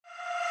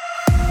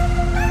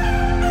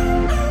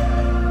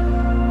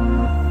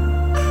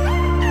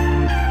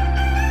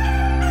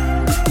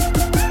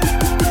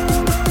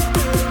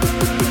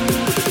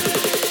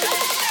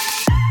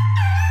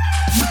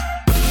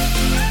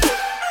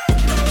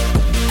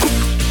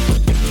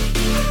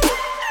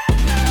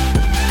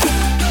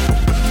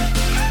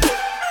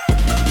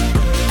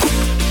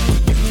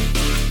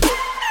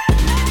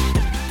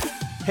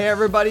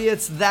everybody,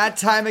 it's that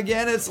time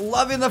again. It's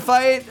Loving the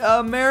Fight,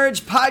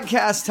 marriage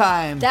podcast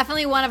time.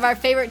 Definitely one of our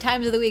favorite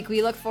times of the week.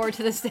 We look forward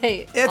to this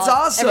day. It's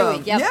awesome. Every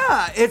week. Yep.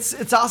 Yeah,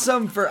 it's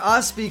awesome for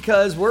us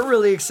because we're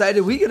really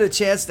excited. We get a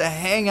chance to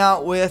hang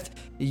out with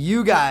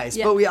you guys,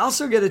 but we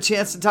also get a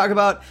chance to talk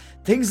about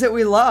things that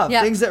we love,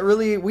 things that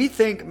really we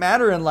think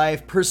matter in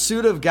life,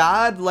 pursuit of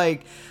God,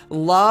 like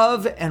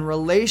love and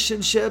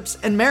relationships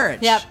and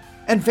marriage. Yep.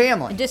 And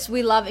family.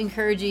 We love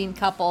encouraging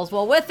couples.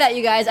 Well, with that,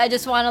 you guys, I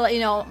just want to let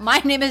you know, my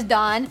name is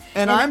Dawn.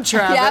 And I'm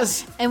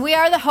Travis. Yep, and we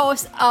are the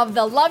hosts of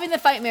the Loving the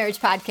Fight Marriage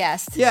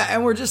podcast. Yeah,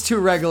 and we're just two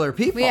regular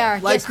people. We are.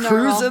 Like just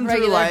normal, cruising through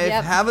regular,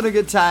 life, having a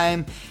good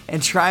time,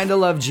 and trying to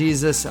love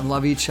Jesus and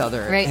love each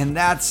other. Right. And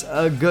that's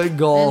a good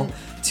goal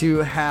to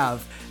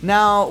have.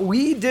 Now,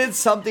 we did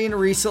something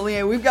recently,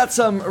 and we've got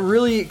some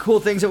really cool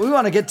things that we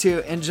want to get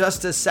to in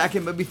just a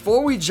second. But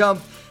before we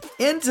jump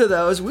into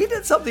those, we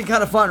did something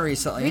kind of fun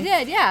recently. We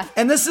did, yeah.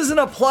 And this isn't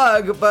a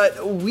plug,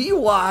 but we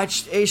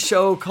watched a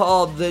show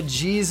called The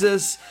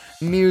Jesus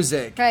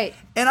Music. Right.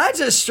 And I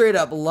just straight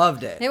up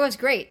loved it. It was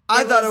great.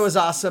 I thought it was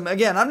awesome.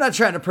 Again, I'm not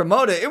trying to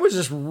promote it. It was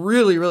just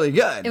really, really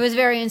good. It was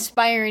very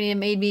inspiring and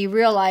made me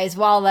realize,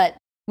 that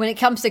when it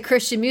comes to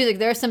Christian music,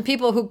 there are some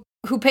people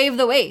who paved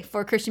the way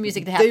for Christian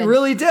music to happen. They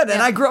really did.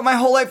 And I grew up my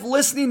whole life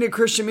listening to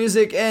Christian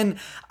music, and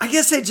I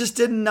guess I just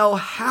didn't know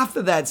half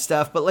of that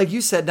stuff. But like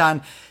you said,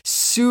 Don,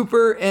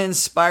 super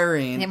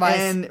inspiring. It was.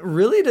 And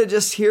really to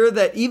just hear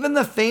that even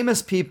the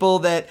famous people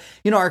that,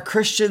 are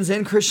Christians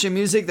in Christian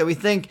music that we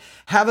think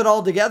have it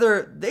all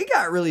together, they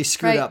got really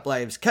screwed up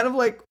lives. Kind of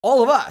like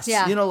all of us.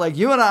 Yeah. Like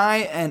you and I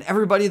and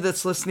everybody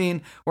that's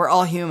listening, we're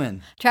all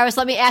human. Travis,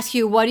 let me ask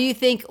you, what do you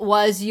think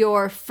was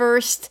your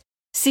first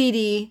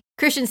CD,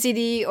 Christian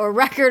CD or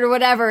record or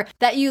whatever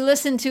that you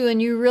listened to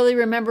and you really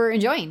remember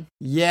enjoying?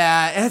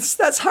 Yeah,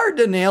 that's hard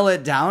to nail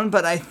it down,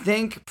 but I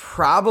think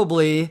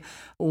probably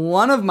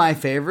one of my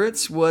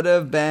favorites would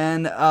have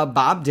been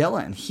Bob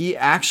Dylan. He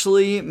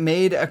actually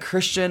made a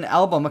Christian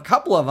album, a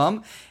couple of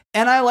them,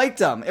 and I liked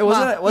them. It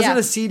wasn't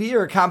a CD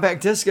or a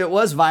compact disc. It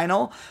was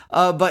vinyl,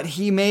 but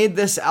he made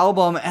this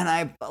album, and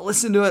I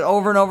listened to it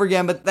over and over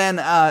again. But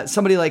then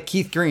somebody like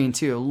Keith Green,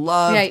 too,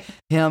 loved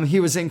him.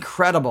 He was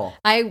incredible.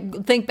 I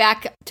think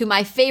back to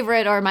my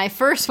favorite or my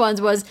first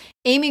ones was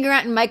Amy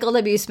Grant and Michael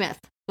W. Smith.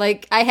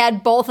 Like, I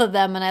had both of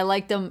them, and I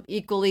liked them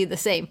equally the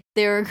same.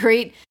 They were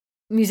great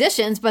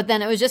musicians, but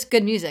then it was just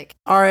good music.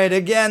 All right,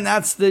 again,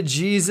 that's the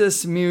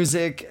Jesus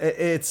Music.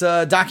 It's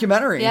a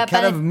documentary,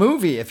 kind of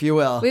movie, if you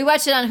will. We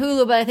watched it on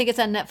Hulu, but I think it's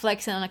on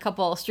Netflix and on a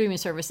couple streaming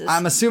services.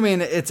 I'm assuming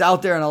it's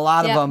out there in a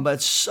lot of them,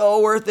 but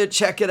so worth it.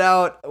 Check it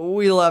out.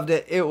 We loved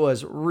it. It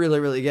was really,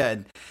 really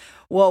good.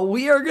 Well,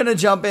 we are going to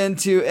jump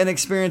into an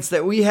experience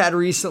that we had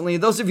recently.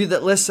 Those of you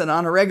that listen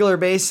on a regular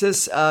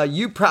basis,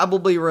 you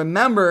probably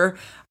remember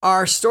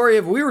our story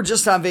of we were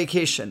just on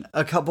vacation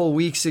a couple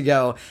weeks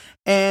ago,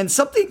 and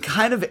something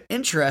kind of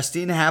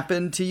interesting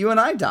happened to you and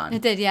I, Don.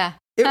 It did, yeah.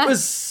 It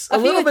was a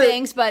few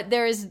things, but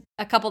there's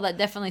a couple that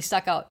definitely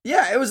stuck out.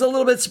 Yeah, it was a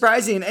little bit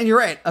surprising. And you're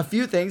right, a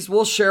few things.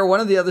 We'll share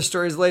one of the other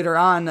stories later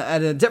on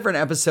at a different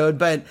episode.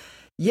 But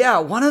yeah,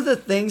 one of the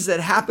things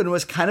that happened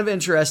was kind of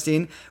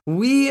interesting.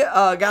 We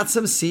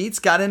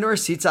got into our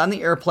seats on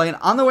the airplane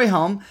on the way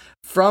home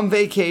from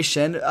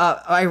vacation.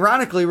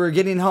 Ironically, we're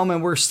getting home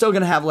and we're still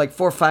going to have like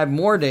 4 or 5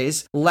 more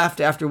days left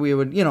after we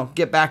would,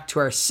 get back to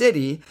our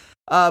city.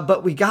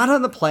 But we got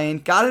on the plane,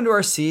 got into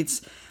our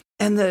seats,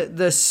 and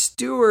the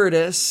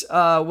stewardess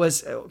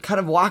was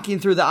kind of walking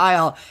through the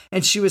aisle,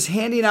 and she was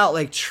handing out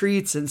like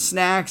treats and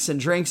snacks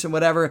and drinks and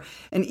whatever.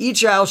 And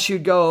each aisle she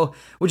would go,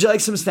 "Would you like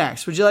some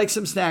snacks? Would you like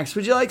some snacks?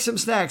 Would you like some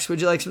snacks? Would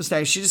you like some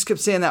snacks?" She just kept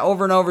saying that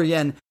over and over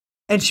again.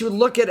 And she would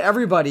look at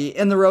everybody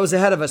in the rows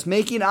ahead of us,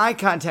 making eye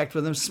contact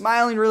with them,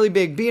 smiling really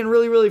big, being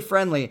really, really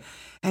friendly.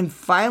 And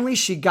finally,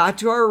 she got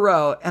to our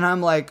row, and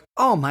I'm like,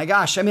 oh my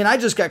gosh. I mean, I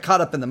just got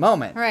caught up in the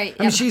moment. Right.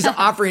 I mean, she's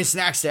offering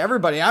snacks to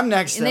everybody. I'm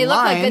next in line. And they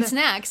look like good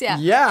snacks, yeah.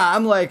 Yeah,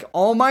 I'm like,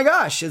 oh my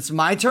gosh, it's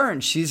my turn.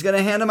 She's going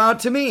to hand them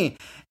out to me.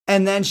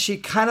 And then she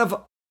kind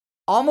of,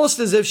 almost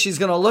as if she's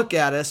going to look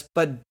at us,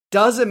 but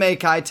doesn't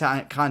make eye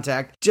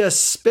contact,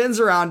 just spins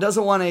around, does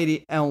a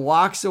 180, and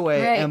walks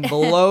away and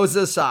blows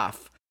us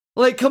off.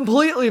 Like,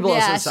 completely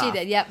blows us off. Yeah, she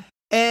did, yep.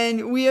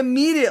 And we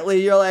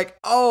immediately, you're like,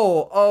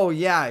 oh,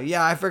 yeah,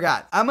 I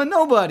forgot. I'm a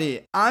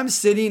nobody. I'm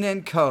sitting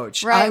in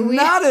coach. Right, I'm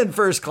not in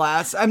first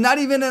class. I'm not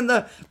even in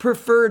the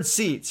preferred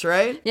seats,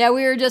 right? Yeah,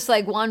 we were just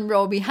like one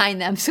row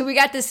behind them. So we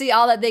got to see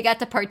all that they got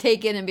to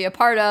partake in and be a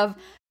part of.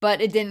 But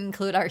it didn't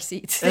include our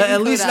seats.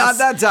 At least not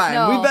that time.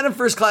 No. We've been in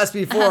first class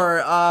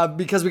before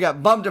because we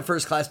got bumped to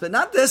first class, but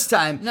not this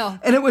time. No.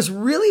 And it was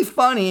really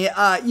funny.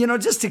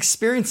 Just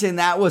experiencing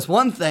that was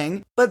one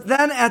thing. But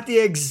then at the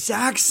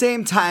exact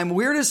same time,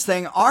 weirdest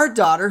thing, our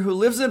daughter who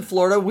lives in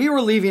Florida, we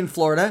were leaving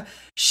Florida.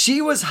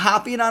 She was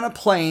hopping on a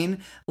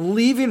plane,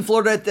 leaving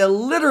Florida at the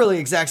literally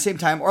exact same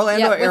time,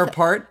 Orlando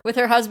Airport. With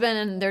her husband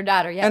and their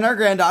daughter, and our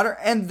granddaughter.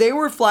 And they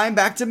were flying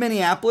back to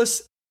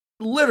Minneapolis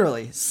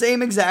literally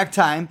same exact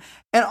time.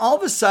 And all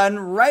of a sudden,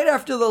 right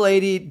after the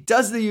lady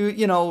does the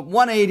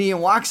 180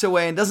 and walks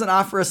away and doesn't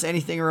offer us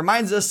anything, it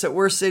reminds us that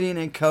we're sitting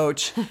in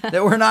coach,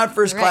 that we're not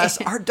first Right. class.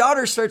 Our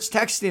daughter starts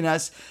texting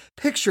us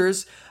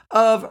pictures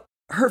of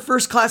her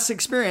first class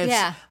experience,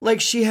 Yeah.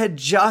 like she had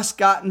just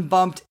gotten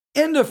bumped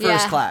into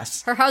first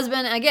class. Her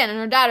husband, again, and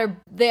her daughter,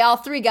 they all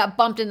three got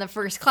bumped in the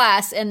first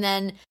class, and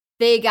then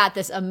they got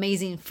this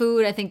amazing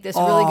food. I think this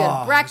really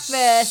good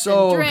breakfast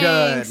so and drinks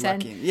good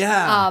looking. and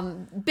Yeah.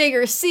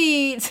 bigger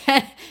seats.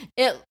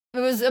 It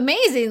was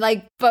amazing,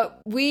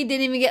 but we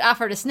didn't even get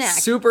offered a snack.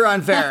 Super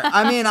unfair.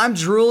 I mean, I'm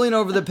drooling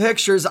over the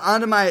pictures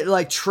onto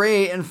my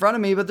tray in front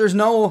of me, but there's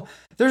no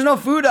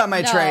food on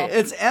my tray.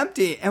 It's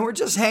empty, and we're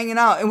just hanging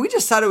out. And we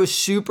just thought it was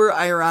super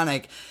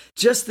ironic.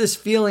 Just this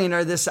feeling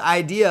or this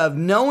idea of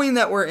knowing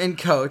that we're in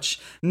coach,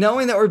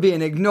 knowing that we're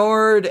being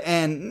ignored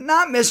and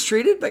not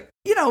mistreated, but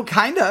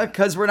kind of,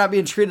 because we're not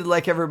being treated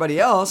like everybody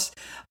else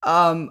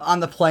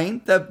on the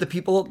plane, the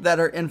people that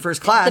are in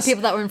first class. The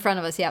people that were in front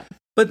of us, yep.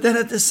 But then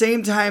at the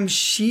same time,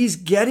 she's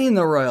getting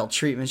the royal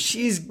treatment.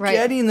 She's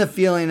getting the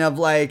feeling of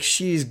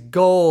she's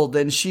gold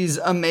and she's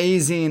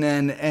amazing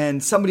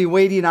and somebody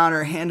waiting on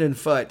her hand and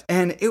foot.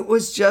 And it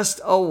was just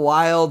a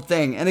wild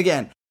thing. And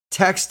again,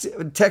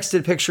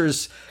 texted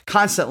pictures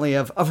constantly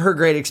of her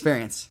great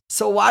experience.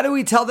 So why do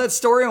we tell that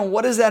story, and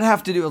what does that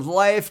have to do with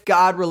life,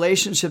 God,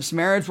 relationships,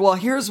 marriage? Well,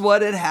 here's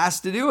what it has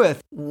to do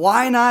with.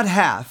 Why not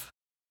have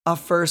a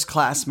first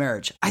class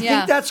marriage? I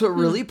think that's what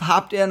really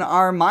popped in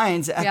our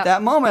minds at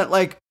that moment.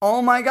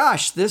 Oh my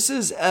gosh, this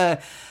is an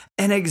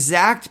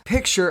exact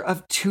picture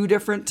of two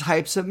different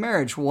types of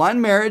marriage. One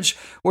marriage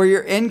where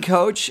you're in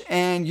coach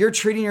and you're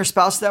treating your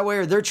spouse that way,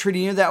 or they're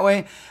treating you that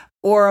way.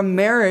 Or a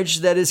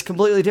marriage that is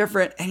completely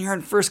different and you're in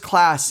first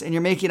class and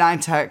you're making eye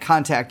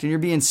contact and you're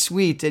being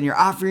sweet and you're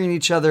offering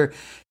each other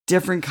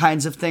different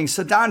kinds of things.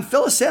 So Don,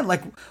 fill us in.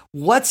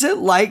 What's it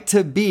like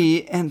to be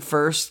in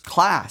first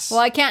class? Well,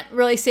 I can't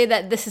really say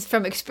that this is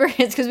from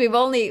experience because we've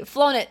only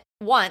flown it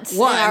once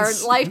in our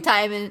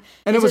lifetime. And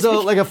it was a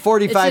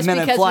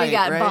 45-minute flight, we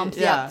got right? bumped,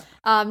 yeah.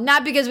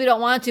 Not because we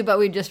don't want to, but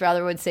we just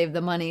rather would save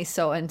the money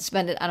and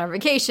spend it on our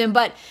vacation.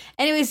 But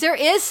anyways, there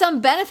is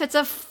some benefits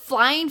of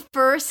flying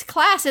first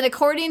class. And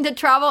according to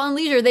Travel and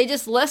Leisure, they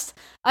just list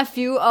a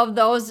few of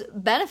those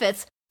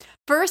benefits.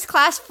 First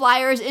class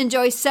flyers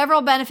enjoy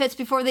several benefits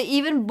before they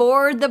even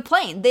board the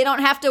plane. They don't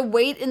have to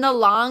wait in the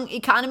long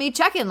economy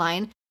check-in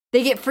line.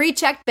 They get free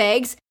checked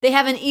bags. They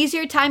have an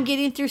easier time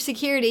getting through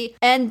security.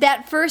 And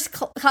that first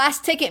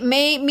class ticket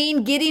may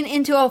mean getting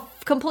into a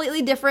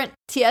completely different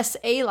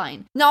TSA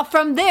line. Now,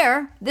 from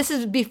there, this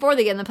is before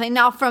they get in the plane.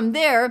 Now, from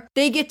there,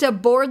 they get to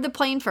board the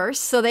plane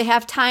first. So they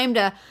have time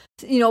to,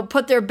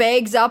 put their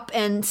bags up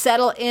and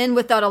settle in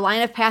without a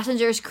line of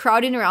passengers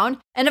crowding around.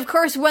 And of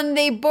course, when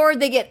they board,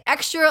 they get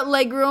extra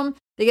legroom.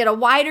 They get a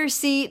wider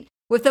seat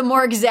with a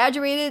more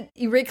exaggerated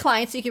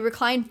recline, so you can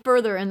recline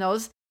further in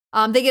those.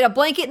 They get a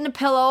blanket and a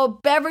pillow,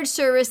 beverage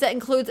service that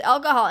includes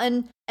alcohol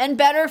and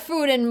better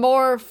food and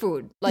more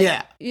food.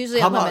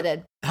 Usually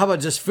unlimited. How about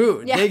just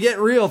food? Yeah. They get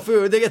real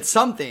food. They get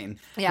something.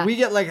 Yeah. We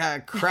get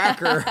a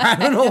cracker. I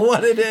don't know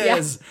what it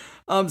is.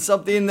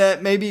 Something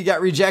that maybe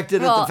got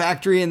rejected at the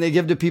factory and they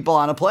give to people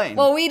on a plane.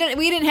 Well, we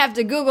didn't have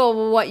to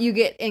Google what you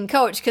get in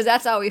coach because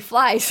that's how we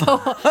fly. So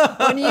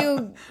when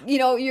you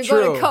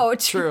go to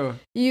coach,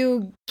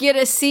 you get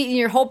a seat and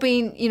you're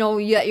hoping,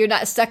 you're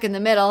not stuck in the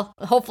middle.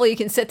 Hopefully you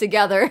can sit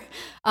together.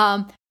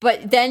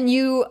 But then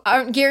you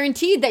aren't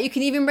guaranteed that you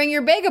can even bring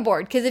your bag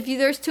aboard because if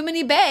there's too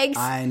many bags,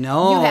 I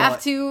know you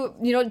have to,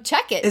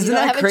 check it. Isn't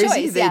that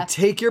crazy? They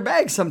take your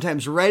bag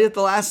sometimes right at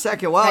the last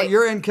second. Well,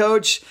 you're in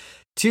coach.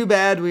 Too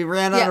bad we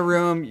ran out of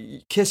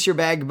room. Kiss your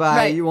bag goodbye.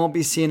 Right. You won't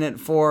be seeing it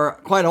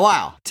for quite a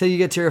while till you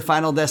get to your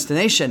final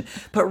destination.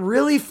 But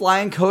really,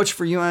 flying coach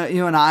for you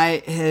and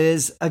I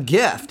is a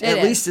gift,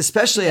 at least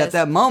especially at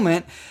that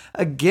moment.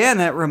 Again,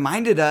 it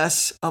reminded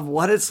us of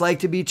what it's like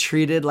to be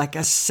treated like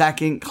a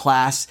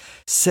second-class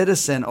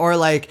citizen, or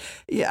I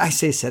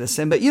say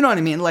citizen, but you know what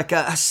I mean, like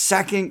a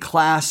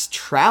second-class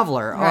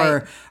traveler,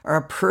 or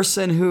a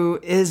person who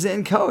is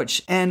in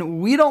coach. And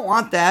we don't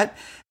want that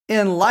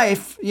in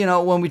life,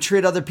 when we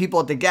treat other people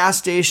at the gas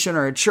station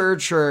or at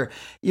church or,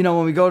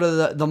 when we go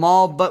to the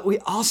mall, but we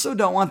also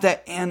don't want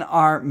that in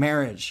our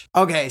marriage.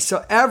 Okay,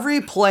 so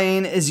every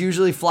plane is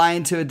usually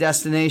flying to a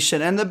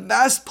destination, and the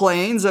best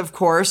planes, of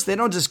course, they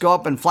don't just go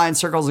up and fly in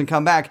circles and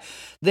come back.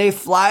 They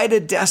fly to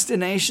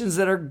destinations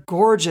that are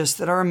gorgeous,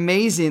 that are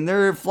amazing.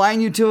 They're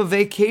flying you to a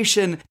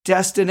vacation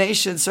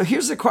destination. So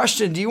here's the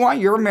question. Do you want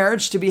your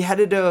marriage to be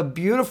headed to a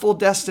beautiful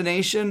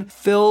destination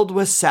filled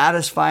with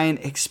satisfying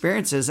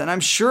experiences? And I'm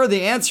sure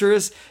the answer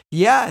is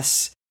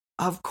yes,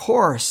 of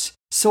course.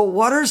 So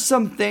what are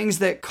some things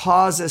that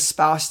cause a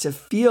spouse to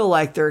feel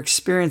like they're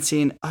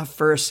experiencing a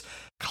first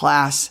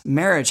class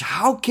marriage?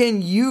 How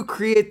can you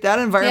create that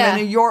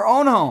environment in your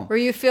own home where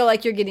you feel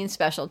like you're getting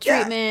special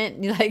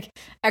treatment, like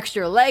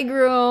extra leg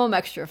room,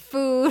 extra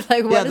food,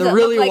 like what does the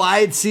really look like?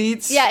 Wide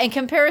seats? Yeah, in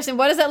comparison,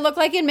 what does that look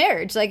like in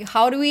marriage? Like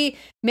how do we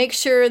make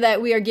sure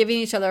that we are giving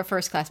each other a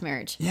first class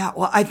marriage? Yeah,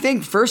 well, I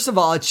think first of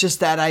all, it's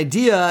just that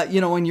idea,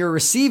 when you're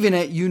receiving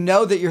it,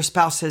 that your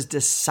spouse has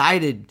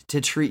decided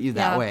to treat you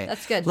that way.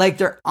 That's good. Like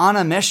they're on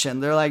a mission.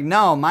 They're like,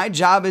 no, my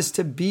job is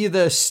to be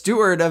the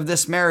steward of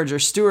this marriage or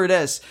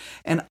stewardess.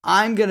 And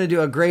I'm going to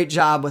do a great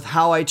job with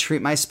how I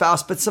treat my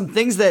spouse. But some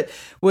things that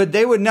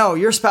they would know,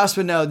 your spouse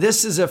would know,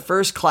 this is a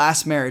first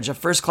class marriage, a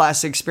first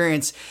class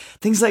experience.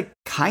 Things like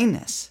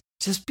kindness,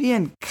 just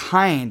being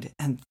kind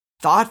and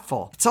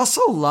thoughtful. It's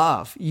also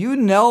love.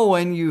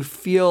 When you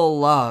feel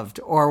loved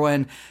or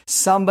when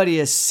somebody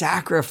is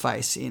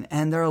sacrificing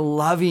and they're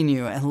loving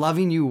you and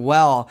loving you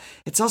well.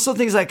 It's also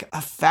things like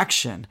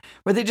affection,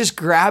 where they just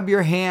grab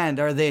your hand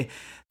or they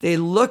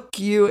look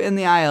you in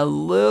the eye a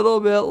little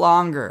bit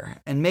longer.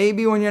 And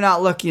maybe when you're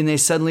not looking, they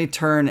suddenly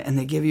turn and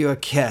they give you a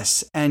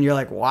kiss. And you're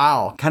like,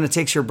 wow, kind of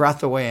takes your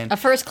breath away. And a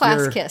first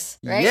class kiss,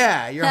 right?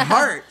 Yeah, your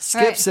heart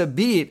skips a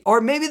beat. Or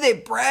maybe they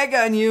brag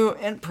on you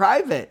in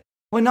private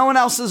when no one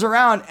else is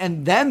around,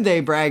 and then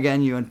they brag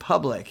on you in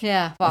public.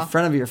 Yeah, in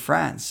front of your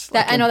friends.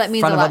 I know that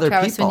means a lot,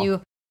 Travis, people. when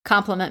you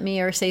compliment me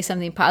or say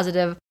something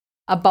positive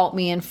about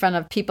me in front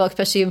of people,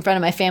 especially in front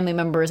of my family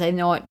members. I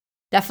know it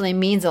definitely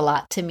means a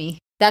lot to me.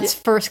 That's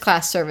first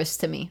class service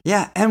to me.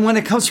 Yeah. And when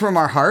it comes from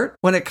our heart,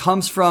 when it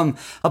comes from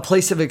a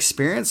place of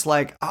experience,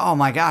 like, oh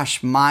my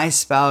gosh, my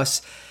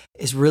spouse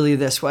is really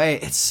this way.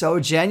 It's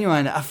so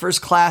genuine. A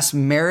first class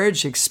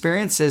marriage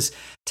experience is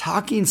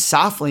talking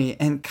softly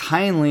and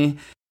kindly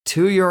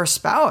to your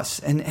spouse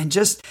and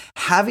just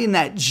having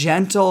that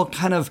gentle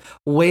kind of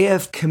way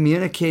of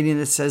communicating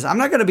that says, I'm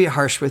not going to be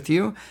harsh with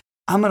you.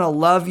 I'm going to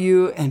love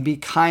you and be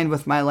kind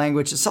with my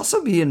language. It's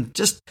also being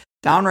just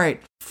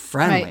downright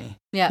friendly.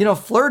 Right. Yeah.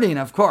 Flirting,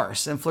 of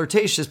course, and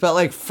flirtatious, but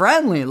like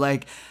friendly,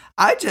 like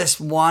I just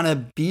want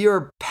to be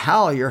your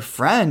pal, your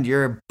friend,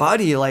 your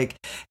buddy, like,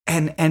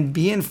 and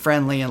being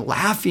friendly and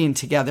laughing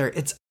together.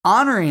 It's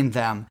honoring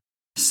them.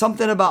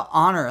 Something about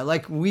honor.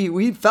 Like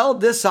we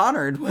felt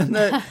dishonored when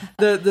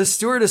the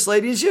stewardess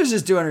lady, she was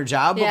just doing her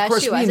job. Yeah, of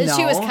course she was. We know. And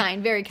she was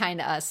kind, very kind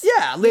to us.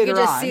 Yeah, later on. You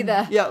could just see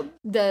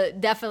the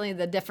definitely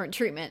the different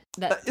treatment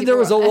that there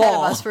was a ahead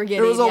wall. Of us were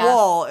getting. There was a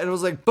wall, and it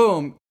was like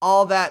boom,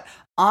 all that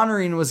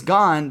honoring was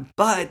gone.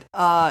 But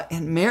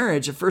in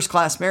marriage, a first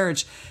class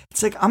marriage,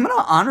 it's like, I'm going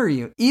to honor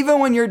you. Even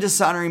when you're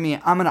dishonoring me,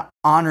 I'm going to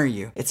honor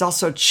you. It's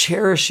also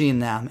cherishing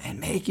them and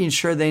making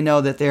sure they know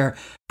that they're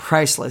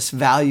priceless,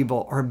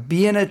 valuable, or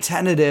being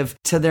attentive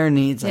to their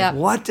needs. Like,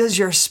 what does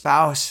your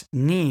spouse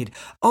need?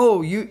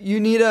 Oh, you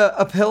need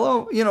a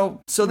pillow,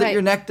 so that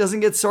your neck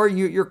doesn't get sore.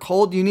 You're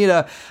cold. You need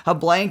a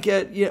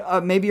blanket.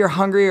 Maybe you're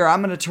hungry, or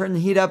I'm going to turn the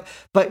heat up.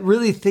 But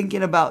really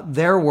thinking about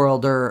their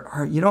world,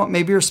 or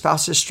maybe your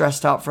spouse is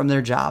stressed out from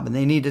their job and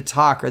they need to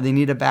talk, or they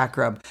need a back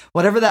rub,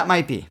 whatever that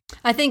might be.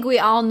 I think we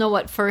all know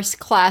what first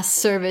class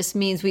service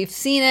means. We've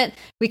seen it.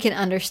 We can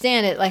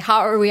understand it. Like, how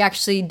are we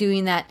actually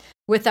doing that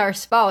with our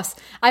spouse?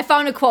 I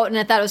found a quote and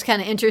I thought it was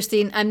kind of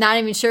interesting. I'm not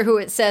even sure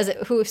who said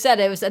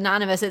it. It was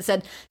anonymous. It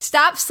said,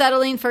 "Stop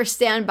settling for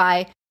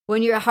standby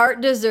when your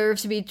heart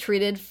deserves to be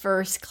treated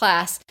first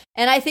class."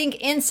 And I think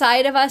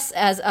inside of us,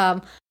 as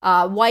a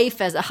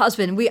wife, as a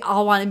husband, we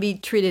all want to be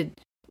treated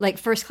like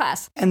first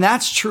class. And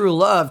that's true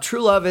love.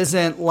 True love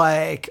isn't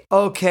like,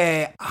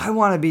 okay, I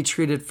want to be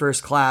treated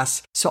first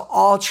class, so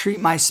I'll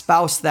treat my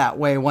spouse that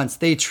way once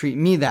they treat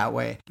me that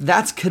way.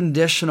 That's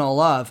conditional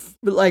love.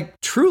 But like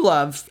true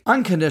love,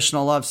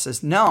 unconditional love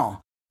says,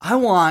 no, I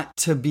want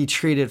to be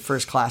treated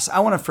first class.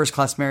 I want a first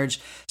class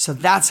marriage. So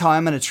that's how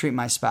I'm going to treat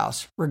my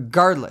spouse,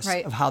 regardless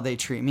of how they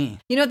treat me.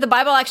 The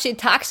Bible actually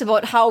talks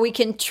about how we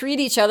can treat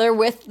each other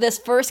with this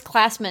first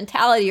class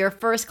mentality or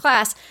first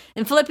class.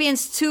 In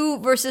Philippians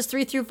 2 verses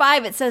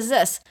 3-5, it says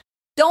this: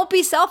 "Don't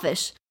be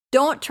selfish.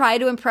 Don't try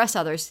to impress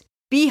others.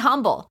 Be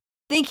humble,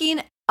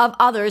 thinking of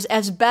others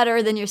as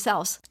better than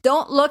yourselves.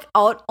 Don't look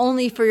out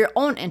only for your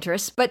own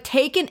interests, but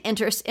take an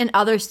interest in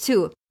others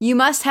too. You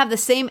must have the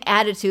same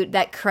attitude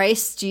that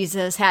Christ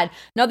Jesus had."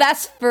 Now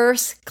that's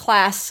first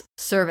class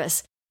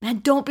service.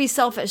 And don't be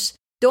selfish.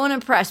 Don't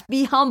impress.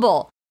 Be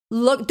humble.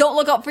 Don't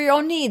look out for your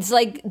own needs.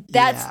 Like,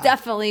 that's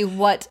definitely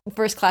what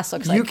first class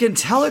looks like. You can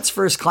tell it's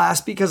first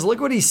class because look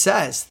what he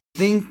says: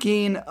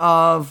 thinking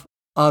of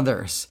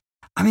others.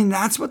 I mean,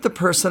 that's what the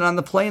person on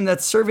the plane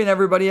that's serving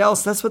everybody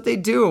else, that's what they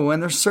do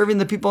when they're serving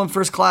the people in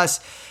first class.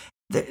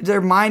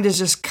 Their mind is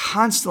just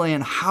constantly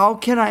in, how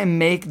can I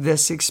make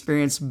this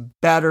experience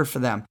better for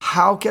them?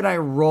 How can I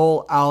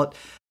roll out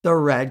the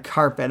red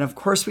carpet? And of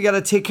course, we got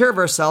to take care of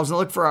ourselves and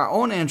look for our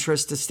own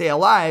interests to stay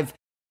alive.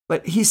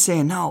 But he's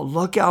saying, no,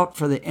 look out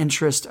for the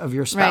interest of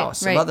your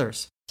spouse, of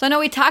others. So I know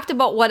we talked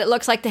about what it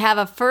looks like to have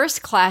a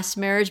first class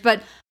marriage,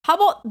 but how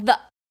about the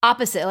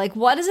opposite? Like,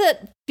 what does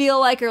it feel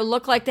like or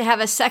look like to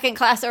have a second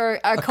class or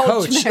a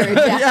coach marriage?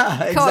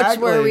 Yeah, coach,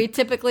 where we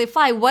typically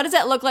fly. What does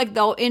that look like,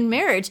 though, in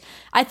marriage?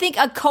 I think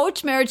a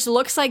coach marriage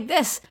looks like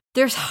this.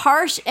 There's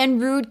harsh and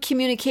rude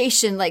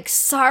communication, like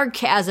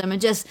sarcasm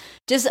and just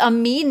a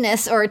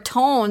meanness or a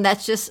tone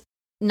that's just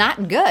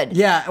not good.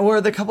 Yeah,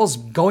 or the couple's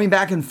going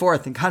back and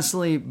forth and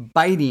constantly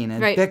biting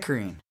and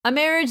bickering. A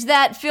marriage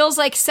that feels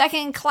like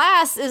second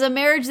class is a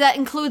marriage that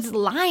includes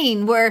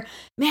lying, where,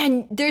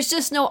 man, there's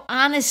just no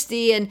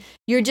honesty and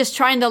you're just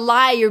trying to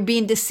lie, you're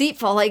being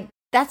deceitful. Like,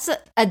 that's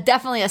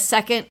definitely a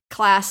second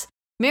class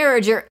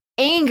marriage. Or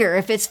anger,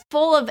 if it's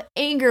full of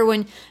anger,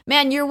 when,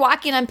 man, you're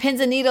walking on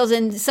pins and needles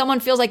and someone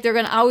feels like they're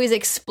going to always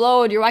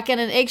explode, you're walking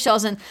on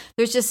eggshells, and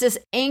there's just this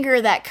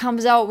anger that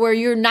comes out where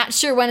you're not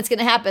sure when it's going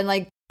to happen.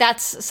 Like,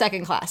 that's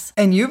second class.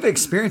 And you've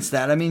experienced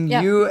that. I mean,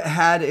 you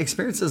had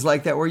experiences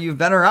like that where you've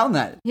been around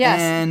that. Yes.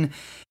 And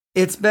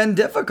it's been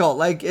difficult.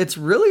 Like, it's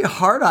really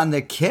hard on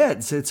the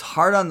kids. It's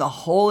hard on the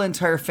whole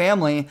entire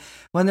family.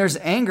 When there's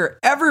anger,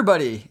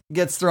 everybody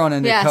gets thrown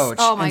into coach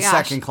and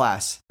second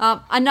class.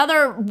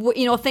 Another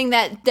thing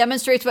that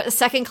demonstrates what a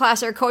second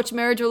class or coach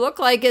marriage will look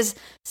like is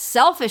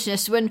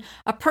selfishness. When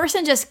a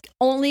person just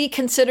only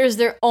considers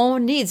their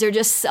own needs, they're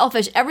just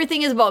selfish.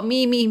 Everything is about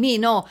me, me, me.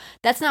 No,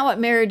 that's not what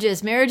marriage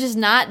is. Marriage is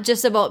not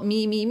just about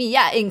me, me, me.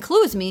 Yeah, it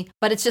includes me,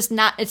 but it's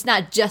not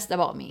just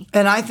about me.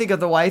 And I think of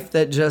the wife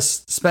that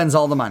just spends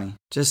all the money.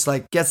 Just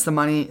like gets the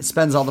money,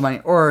 spends all the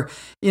money, or,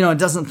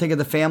 doesn't think of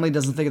the family,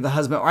 doesn't think of the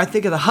husband. Or I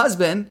think of the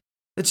husband,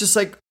 it's just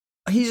like,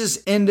 he's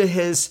just into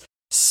his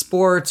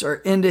sports or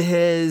into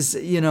his,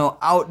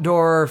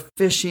 outdoor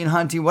fishing,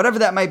 hunting, whatever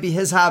that might be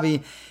his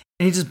hobby.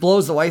 And he just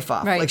blows the wife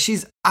off. Right. Like,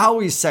 she's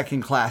always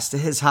second class to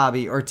his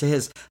hobby or to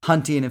his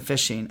hunting and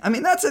fishing. I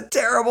mean, that's a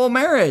terrible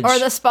marriage. Or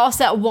the spouse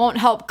that won't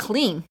help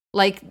clean.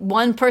 Like,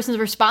 one person's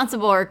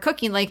responsible or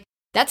cooking, like,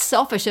 that's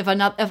selfish if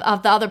the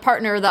other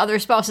partner or the other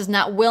spouse is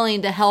not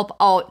willing to help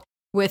out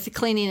with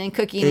cleaning and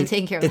cooking and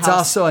taking care of the house. It's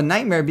also a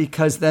nightmare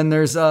because then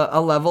there's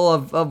a level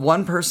of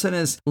one person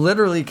is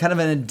literally kind of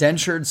an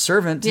indentured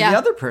servant to the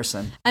other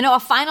person. I know a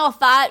final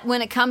thought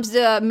when it comes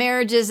to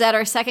marriages that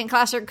are second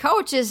class or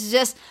coach is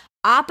just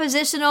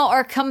oppositional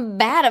or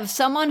combative.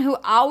 Someone who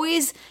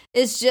always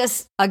is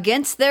just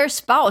against their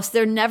spouse.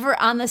 They're never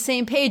on the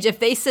same page. If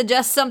they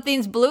suggest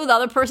something's blue, the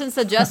other person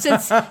suggests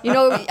it's, a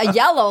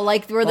yellow,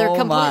 like where they're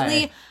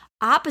completely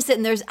opposite.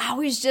 And there's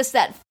always just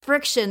that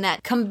friction,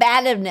 that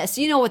combativeness.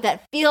 You know what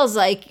that feels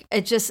like.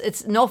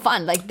 It's no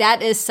fun. Like,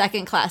 that is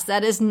second class.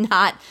 That is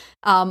not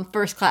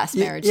first class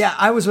marriage. Yeah,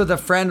 I was with a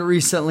friend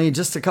recently,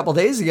 just a couple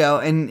days ago,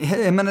 and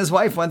him and his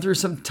wife went through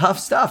some tough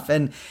stuff,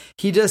 and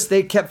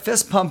they kept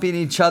fist pumping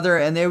each other,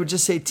 and they would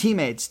just say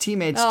teammates,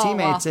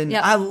 Wow. and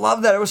I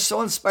love that. I was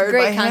so inspired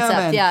by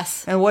him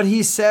and what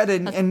he said,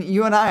 and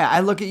you and I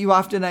look at you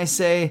often, I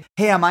say,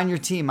 hey, I'm on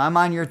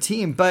your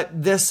team,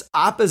 but this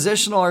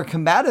oppositional or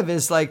combative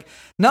is like,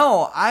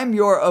 no, I'm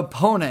your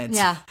opponent.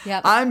 Yeah.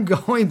 Yep. I'm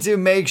going to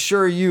make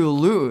sure you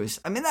lose.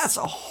 I mean, that's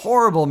a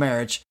horrible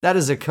marriage. That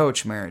is a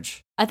coach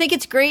marriage. I think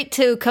it's great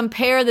to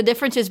compare the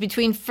differences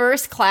between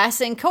first class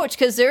and coach,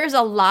 because there's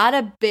a lot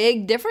of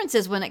big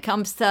differences when it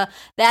comes to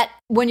that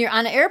when you're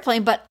on an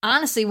airplane. But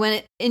honestly,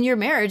 in your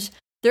marriage,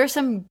 there are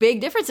some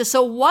big differences.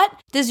 So what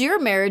does your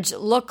marriage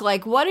look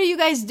like? What are you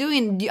guys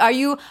doing? Are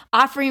you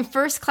offering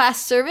first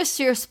class service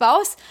to your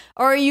spouse,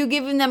 or are you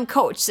giving them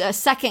coach,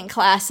 second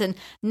class, and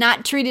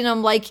not treating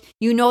them like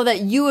that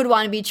you would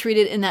want to be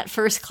treated in that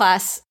first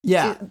class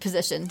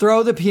position?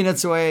 Throw the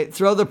peanuts away,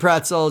 throw the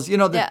pretzels,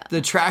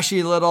 the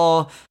trashy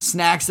little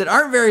snacks that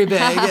aren't very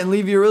big and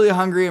leave you really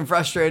hungry and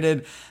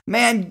frustrated.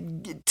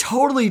 Man,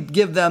 totally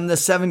give them the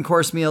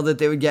 7-course meal that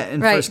they would get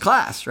in first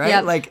class, right?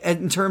 Yep. Like,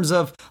 in terms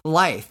of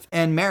life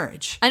and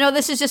marriage. I know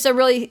this is just a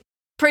really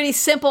pretty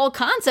simple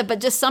concept, but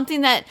just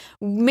something that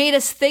made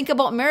us think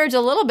about marriage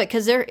a little bit,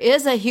 because there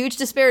is a huge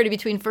disparity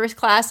between first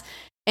class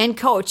and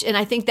coach. And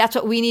I think that's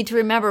what we need to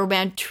remember,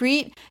 man.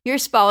 Treat your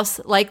spouse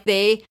like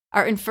they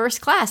are in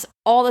first class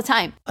all the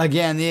time.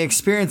 Again, the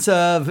experience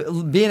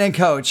of being a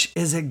coach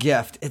is a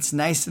gift. It's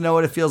nice to know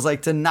what it feels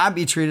like to not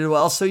be treated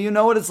well, so you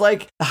know what it's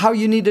like, how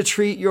you need to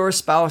treat your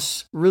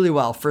spouse really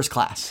well, first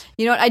class.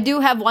 You know what? I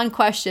do have one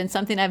question,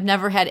 something I've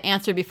never had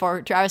answered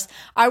before, Travis.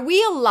 Are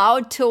we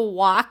allowed to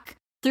walk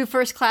through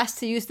first class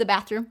to use the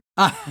bathroom?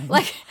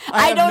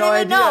 I don't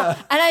even know.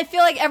 And I feel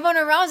like everyone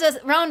around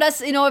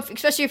us,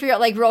 especially if you're at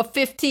like row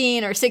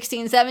 15 or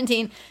 16,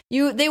 17,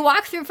 they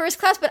walk through first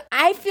class, but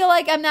I feel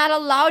like I'm not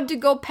allowed to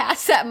go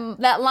past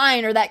that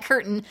line or that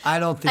curtain. I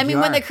don't think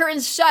when the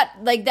curtain's shut,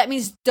 like, that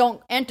means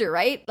don't enter,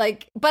 right?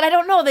 Like, but I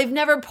don't know. They've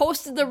never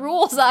posted the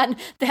rules on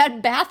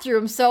that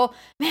bathroom. So,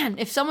 man,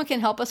 if someone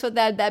can help us with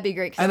that, that'd be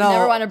great, because I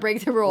never want to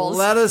break the rules.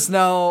 Let us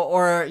know,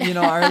 or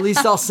at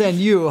least I'll send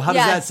you. How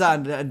does that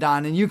sound,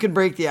 Don? And you can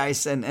break the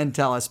ice and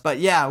tell us. But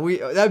yeah,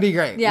 that'd be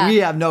great. Yeah. We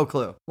have no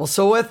clue. Well,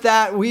 so with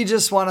that, we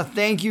just want to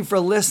thank you for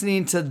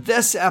listening to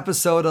this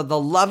episode of the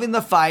Loving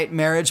the Fight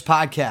Marriage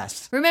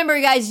Podcast.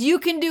 Remember, guys, you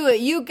can do it.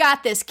 You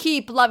got this.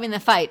 Keep loving the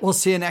fight. We'll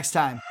see you next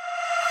time.